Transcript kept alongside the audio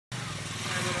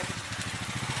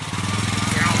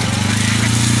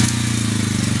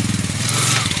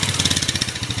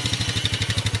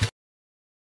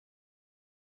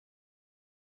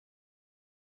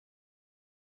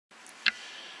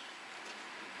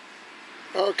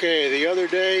Okay, the other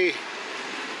day,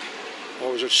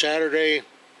 what was it, Saturday,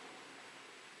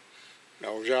 I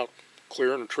was out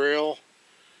clearing the trail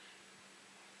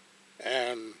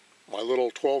and my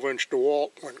little 12-inch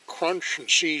Dewalt went crunch and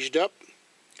seized up.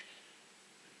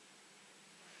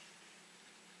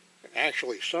 And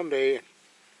actually Sunday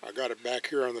I got it back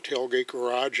here on the tailgate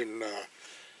garage and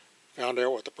found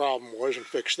out what the problem was and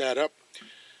fixed that up.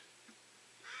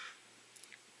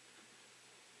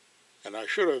 And I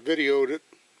should have videoed it,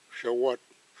 show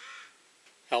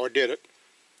how I did it,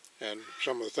 and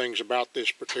some of the things about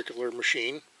this particular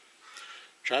machine,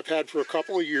 which I've had for a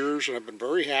couple of years and I've been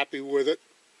very happy with it,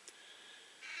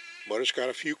 but it's got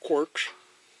a few quirks.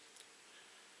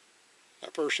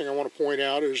 The first thing I want to point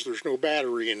out is there's no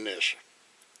battery in this.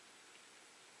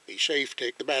 Be safe,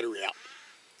 take the battery out.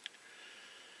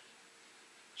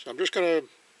 So I'm just going to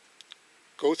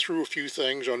go through a few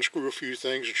things, unscrew a few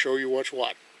things, and show you what's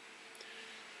what.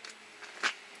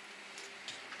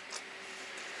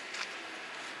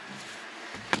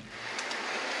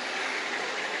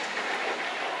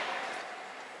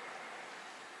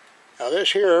 Now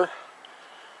this here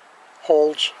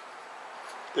holds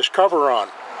this cover on,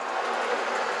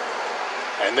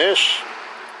 and this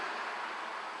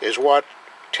is what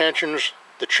tensions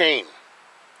the chain,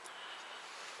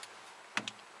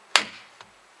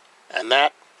 and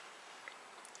that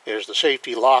is the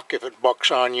safety lock. If it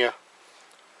bucks on you,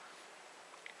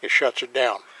 it shuts it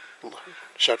down,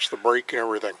 sets the brake and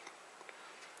everything.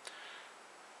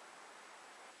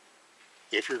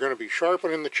 If you're going to be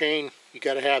sharpening the chain, you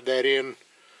got to have that in,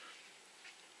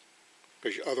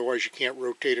 because otherwise you can't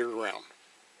rotate it around.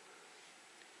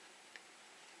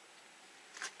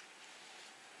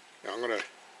 Now I'm going to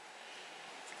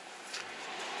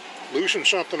loosen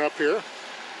something up here.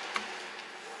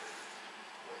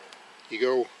 You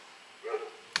go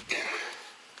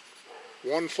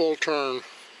one full turn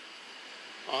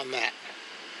on that,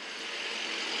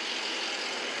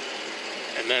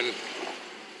 and then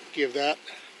give that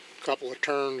a couple of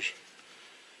turns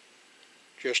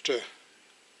just to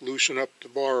loosen up the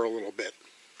bar a little bit.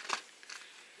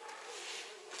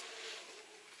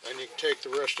 Then you can take the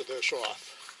rest of this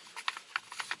off.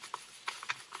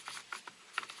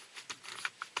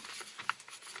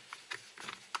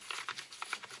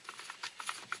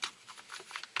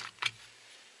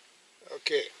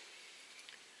 Okay.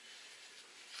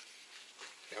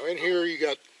 Now in here you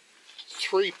got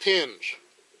 3 pins.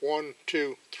 1,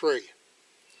 2, 3.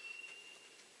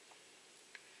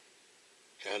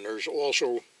 And there's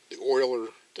also the oiler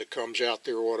that comes out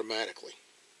there automatically.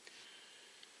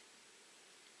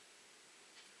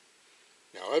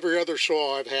 Now every other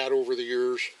saw I've had over the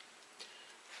years,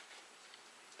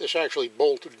 this actually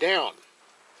bolted down.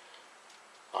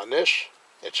 On this,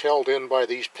 it's held in by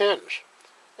these pins.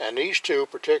 And these two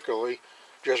particularly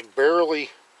just barely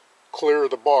clear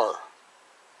the bar.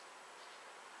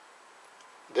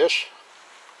 This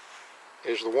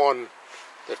is the one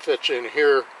that fits in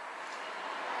here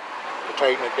to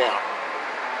tighten it down.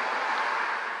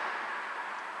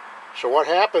 So what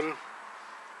happened,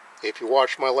 if you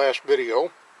watched my last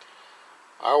video,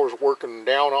 I was working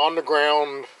down on the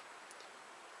ground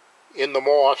in the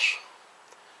moss,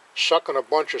 sucking a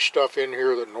bunch of stuff in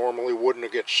here that normally wouldn't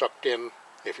get sucked in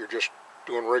if you're just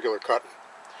doing regular cutting.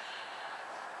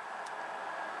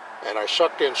 And I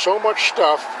sucked in so much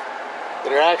stuff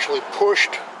that it actually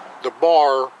pushed the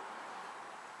bar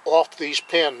off these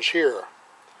pins here.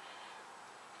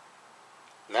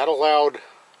 And that allowed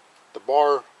the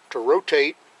bar to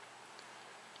rotate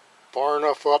far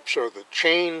enough up so the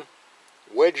chain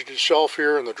wedged itself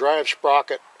here in the drive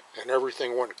sprocket and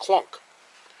everything went clunk.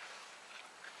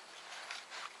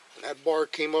 And that bar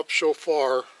came up so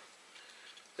far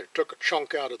that it took a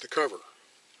chunk out of the cover.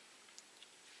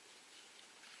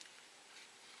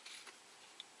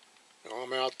 Now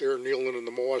I'm out there kneeling in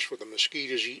the moss with the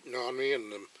mosquitoes eating on me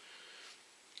and the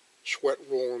sweat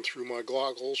rolling through my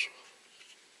goggles.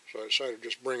 So I decided to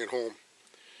just bring it home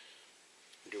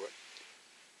and do it.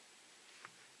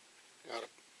 Now to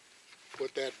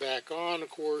put that back on, of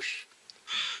course,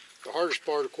 the hardest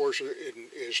part, of course,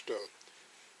 is to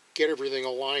get everything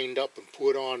aligned up and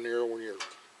put on there when your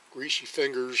greasy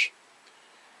fingers,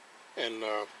 and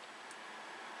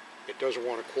it doesn't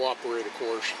want to cooperate, of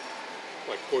course,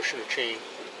 like pushing a chain.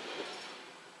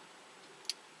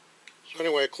 So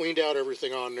anyway, I cleaned out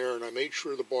everything on there and I made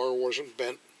sure the bar wasn't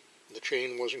bent and the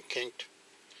chain wasn't kinked.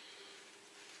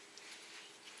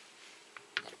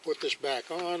 Now to put this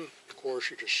back on, of course,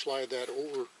 you just slide that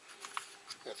over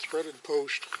that threaded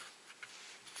post.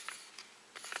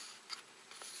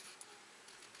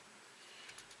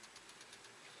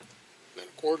 Then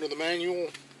according to the manual,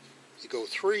 You go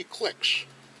 3 clicks.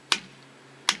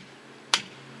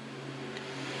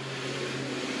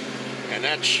 And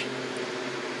that's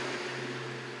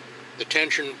the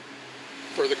tension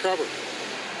for the cover.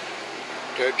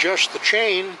 To adjust the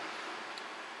chain,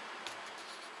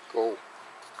 go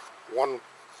 1,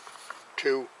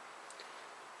 2,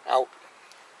 out.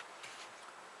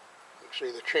 You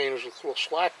see the chain is a little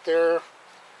slack there.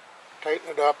 Tighten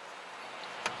it up.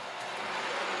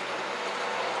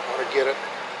 Want to get it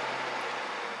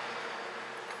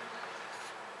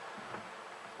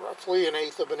roughly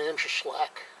 1/8 of an inch of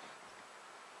slack.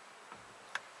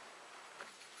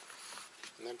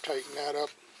 And then tighten that up.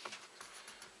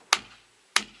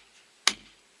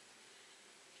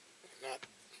 And that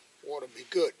ought to be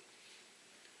good.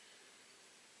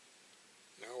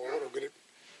 Now I ought to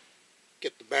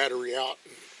get the battery out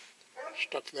and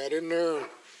stuck that in there and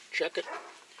check it.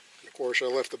 And of course I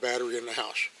left the battery in the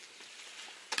house.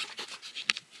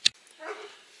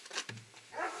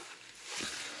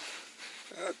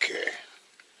 Okay.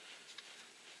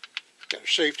 Got a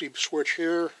safety switch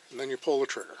here, and then you pull the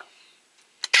trigger.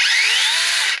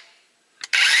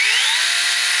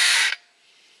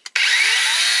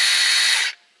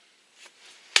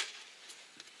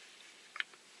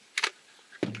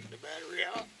 The battery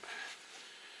out.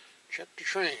 Check the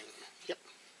train. Yep.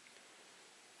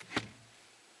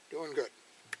 Doing good.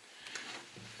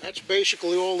 That's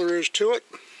basically all there is to it.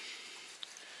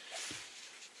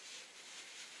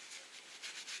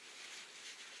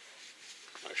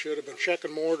 I should have been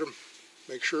checking more to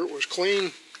make sure it was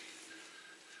clean.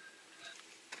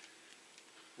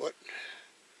 But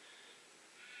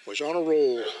was on a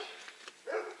roll.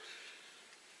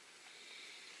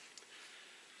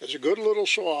 It's a good little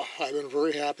saw. I've been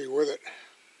very happy with it.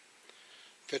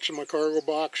 Fits in my cargo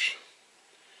box.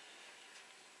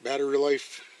 Battery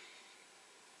life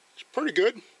is pretty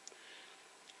good.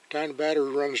 Time the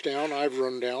battery runs down, I've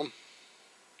run down.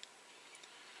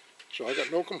 So I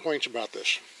got no complaints about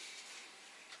this.